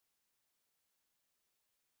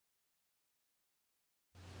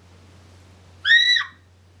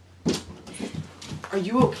Are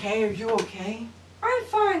you okay? Are you okay? I'm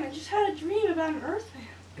fine. I just had a dream about an Earthman.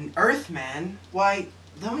 An Earthman? Why,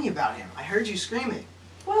 tell me about him. I heard you screaming.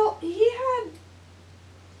 Well, he had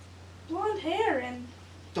blonde hair and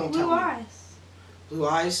blue eyes. Blue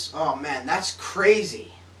eyes? Oh man, that's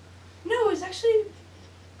crazy. No, it was actually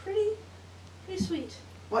pretty sweet.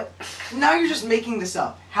 What? Now you're just making this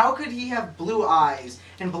up. How could he have blue eyes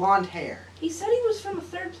and blonde hair? He said he was from a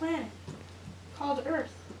third planet called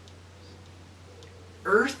Earth.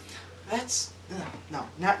 Earth? That's... no,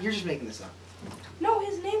 now you're just making this up. No,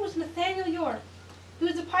 his name was Nathaniel York. He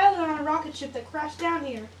was a pilot on a rocket ship that crashed down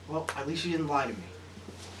here. Well, at least you didn't lie to me.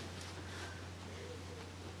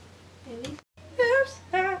 Maybe. Oops,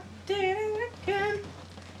 I did it again.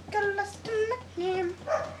 Got lost in my game.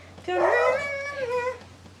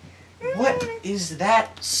 What is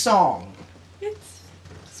that song? It's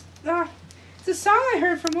a song I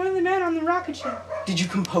heard from one of the men on the rocket ship. Did you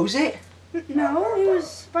compose it? No, it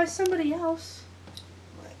was by somebody else.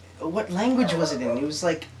 What language was it in? It was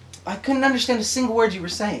like... I couldn't understand a single word you were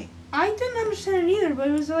saying. I didn't understand it either, but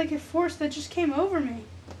it was like a force that just came over me.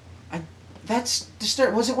 That's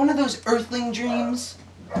disturbing. Was it one of those earthling dreams?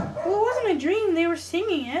 Well, it wasn't a dream. They were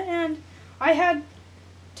singing it, and I had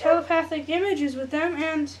telepathic images with them,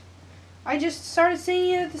 and I just started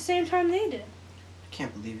singing it at the same time they did. I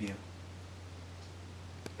can't believe you.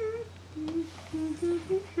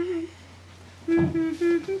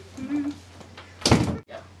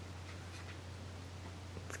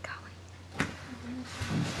 It's going.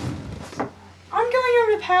 I'm going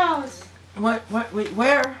over to Pal's. Wait,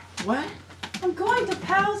 where? What? I'm going to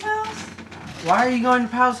Pal's house. Why are you going to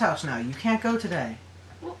Pal's house now? You can't go today.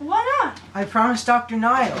 Why not? I promised Dr.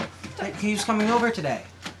 Niall that he was coming over today.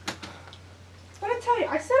 But I tell you,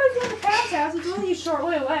 I said I was going to Pal's house. It's only a short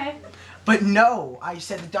way away. But no, I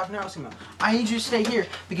said that Dr. Niall was coming over. I need you to stay here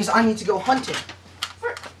because I need to go hunting.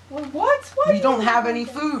 What? We don't have any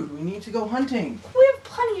food. We need to go hunting. We have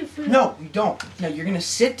plenty of food. No, we don't. No, you're going to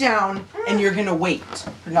sit down and you're going to wait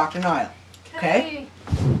for Dr. Niall. Okay?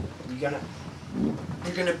 You're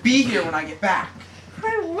going to be here when I get back.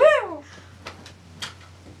 I will.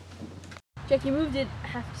 Jack, you moved it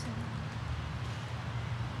half a second.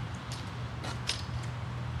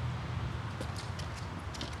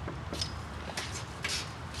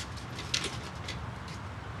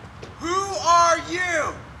 Who are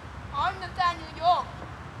you? I'm Nathaniel York,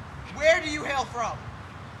 Where do you hail from?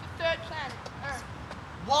 the third planet, Earth.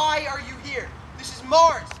 Why are you here? This is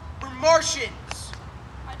Mars. We're Martians.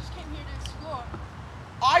 I just came here to explore.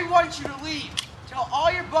 I want you to leave. Tell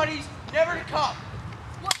all your buddies never to come.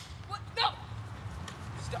 What? No!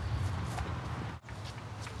 Stop.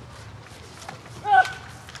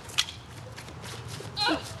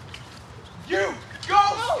 You go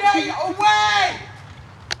stay away!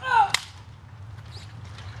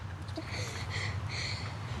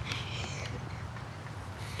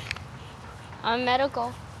 I'm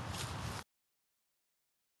medical.